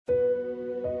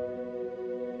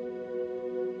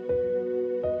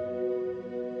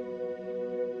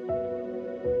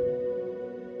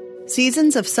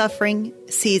Seasons of Suffering,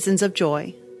 Seasons of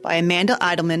Joy by Amanda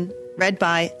Idleman, read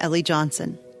by Ellie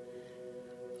Johnson.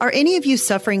 Are any of you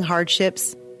suffering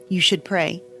hardships? You should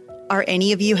pray. Are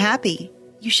any of you happy?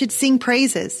 You should sing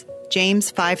praises.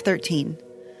 James 5:13.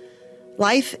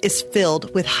 Life is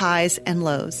filled with highs and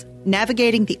lows.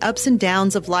 Navigating the ups and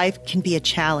downs of life can be a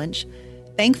challenge.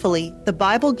 Thankfully, the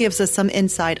Bible gives us some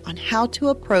insight on how to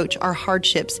approach our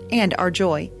hardships and our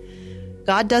joy.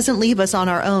 God doesn't leave us on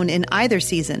our own in either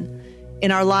season.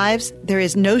 In our lives, there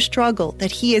is no struggle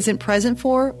that He isn't present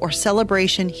for or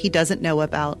celebration He doesn't know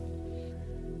about.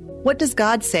 What does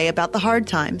God say about the hard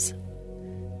times?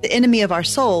 The enemy of our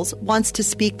souls wants to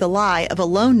speak the lie of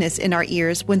aloneness in our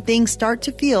ears when things start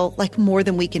to feel like more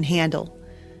than we can handle.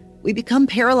 We become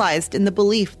paralyzed in the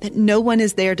belief that no one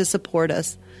is there to support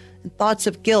us, and thoughts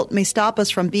of guilt may stop us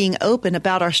from being open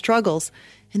about our struggles,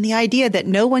 and the idea that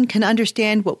no one can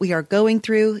understand what we are going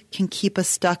through can keep us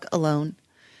stuck alone.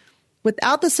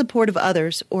 Without the support of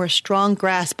others or a strong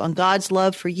grasp on God's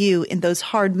love for you in those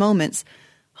hard moments,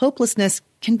 hopelessness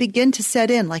can begin to set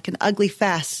in like an ugly,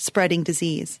 fast-spreading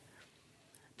disease.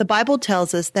 The Bible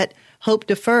tells us that hope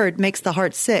deferred makes the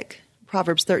heart sick,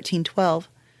 Proverbs 13:12.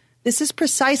 This is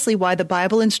precisely why the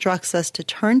Bible instructs us to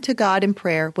turn to God in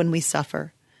prayer when we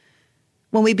suffer.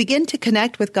 When we begin to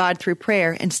connect with God through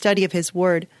prayer and study of His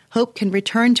Word, hope can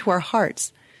return to our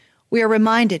hearts. We are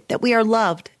reminded that we are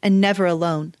loved and never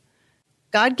alone.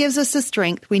 God gives us the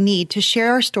strength we need to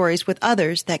share our stories with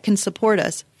others that can support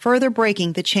us, further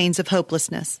breaking the chains of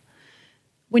hopelessness.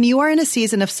 When you are in a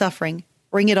season of suffering,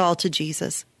 bring it all to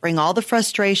Jesus. Bring all the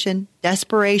frustration,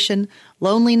 desperation,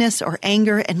 loneliness, or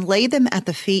anger and lay them at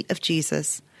the feet of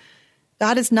Jesus.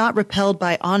 God is not repelled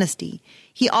by honesty.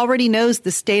 He already knows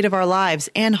the state of our lives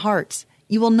and hearts.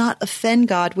 You will not offend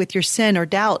God with your sin or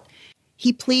doubt.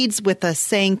 He pleads with us,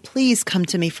 saying, "Please come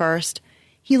to me first."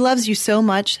 He loves you so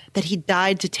much that He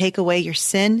died to take away your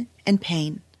sin and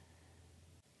pain.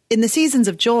 In the seasons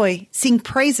of joy, sing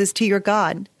praises to your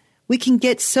God. We can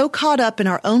get so caught up in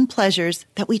our own pleasures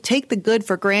that we take the good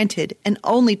for granted and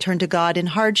only turn to God in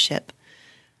hardship.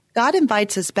 God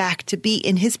invites us back to be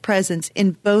in His presence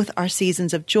in both our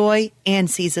seasons of joy and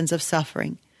seasons of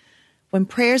suffering. When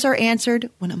prayers are answered,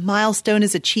 when a milestone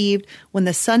is achieved, when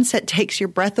the sunset takes your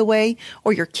breath away,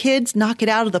 or your kids knock it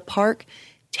out of the park,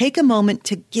 take a moment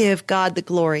to give God the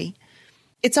glory.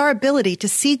 It's our ability to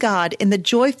see God in the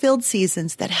joy-filled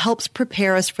seasons that helps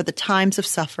prepare us for the times of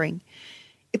suffering.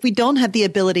 If we don't have the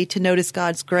ability to notice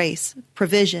God's grace,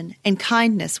 provision, and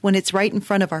kindness when it's right in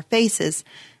front of our faces,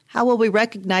 how will we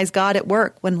recognize God at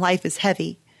work when life is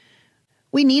heavy?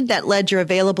 We need that ledger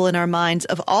available in our minds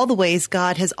of all the ways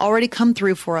God has already come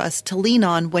through for us to lean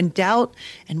on when doubt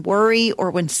and worry or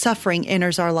when suffering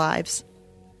enters our lives.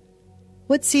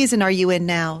 What season are you in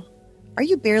now? Are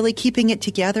you barely keeping it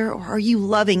together, or are you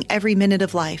loving every minute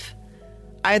of life?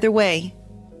 Either way,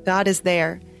 God is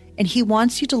there, and He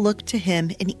wants you to look to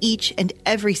Him in each and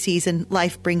every season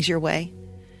life brings your way.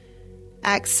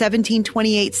 Acts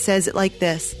 17:28 says it like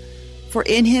this, "For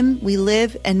in Him we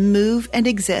live and move and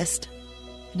exist."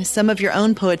 And as some of your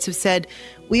own poets have said,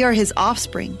 we are His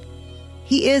offspring.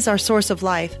 He is our source of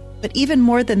life, but even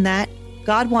more than that,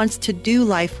 God wants to do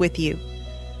life with you.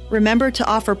 Remember to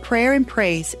offer prayer and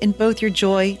praise in both your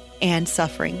joy and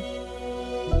suffering.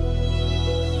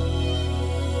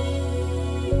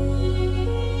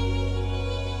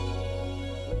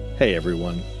 Hey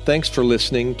everyone, thanks for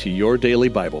listening to Your Daily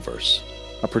Bible Verse,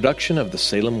 a production of the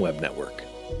Salem Web Network.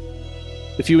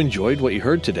 If you enjoyed what you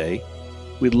heard today,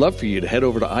 we'd love for you to head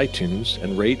over to iTunes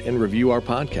and rate and review our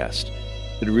podcast.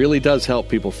 It really does help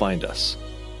people find us.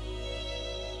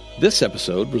 This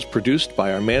episode was produced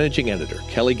by our managing editor,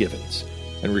 Kelly Givens,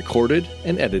 and recorded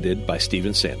and edited by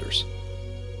Stephen Sanders.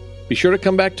 Be sure to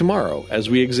come back tomorrow as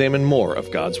we examine more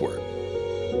of God's Word.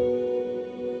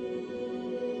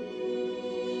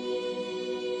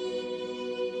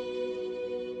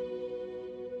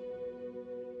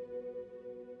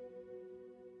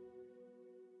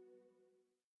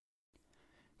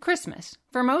 Christmas.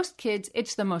 For most kids,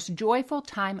 it's the most joyful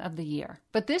time of the year.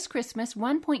 But this Christmas,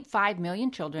 1.5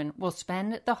 million children will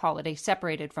spend the holiday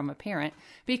separated from a parent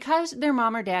because their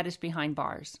mom or dad is behind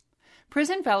bars.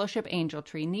 Prison Fellowship Angel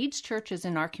Tree needs churches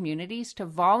in our communities to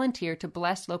volunteer to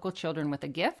bless local children with a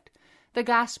gift, the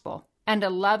gospel, and a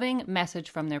loving message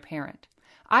from their parent.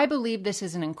 I believe this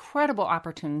is an incredible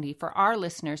opportunity for our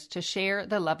listeners to share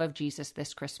the love of Jesus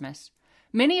this Christmas.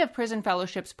 Many of Prison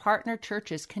Fellowship's partner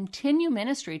churches continue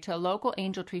ministry to local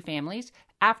Angel Tree families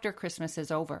after Christmas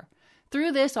is over.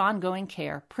 Through this ongoing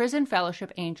care, Prison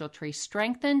Fellowship Angel Tree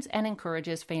strengthens and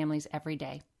encourages families every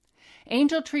day.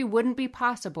 Angel Tree wouldn't be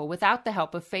possible without the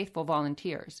help of faithful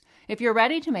volunteers. If you're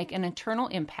ready to make an eternal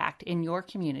impact in your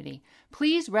community,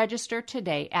 please register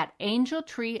today at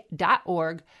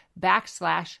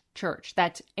angeltree.org/church.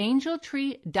 That's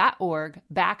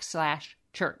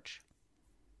angeltree.org/church.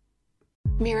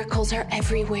 Miracles are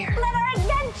everywhere. Let our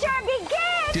adventure begin!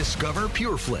 Discover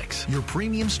PureFlix, your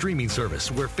premium streaming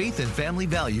service where faith and family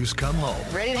values come home.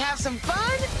 Ready to have some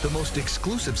fun? The most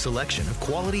exclusive selection of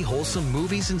quality, wholesome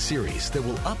movies and series that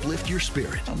will uplift your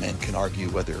spirit. A man can argue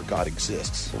whether God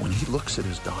exists, but when he looks at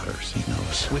his daughters, he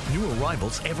knows. With new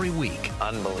arrivals every week.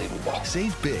 Unbelievable.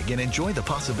 Save big and enjoy the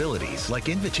possibilities, like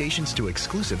invitations to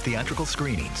exclusive theatrical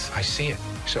screenings. I see it,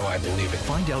 so I believe it.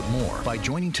 Find out more by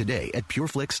joining today at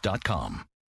pureflix.com.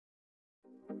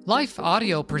 Life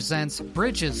Audio presents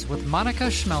Bridges with Monica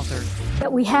Schmelter.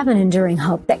 That we have an enduring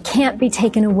hope that can't be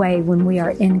taken away when we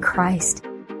are in Christ.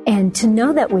 And to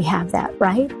know that we have that,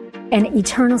 right? And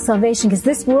eternal salvation, because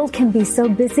this world can be so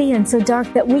busy and so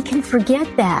dark that we can forget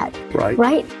that.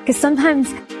 Right? Because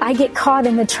sometimes I get caught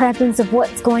in the trappings of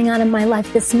what's going on in my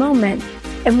life this moment.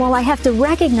 And while I have to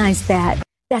recognize that,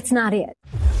 that's not it.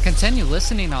 Continue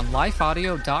listening on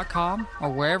lifeaudio.com or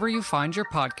wherever you find your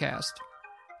podcast.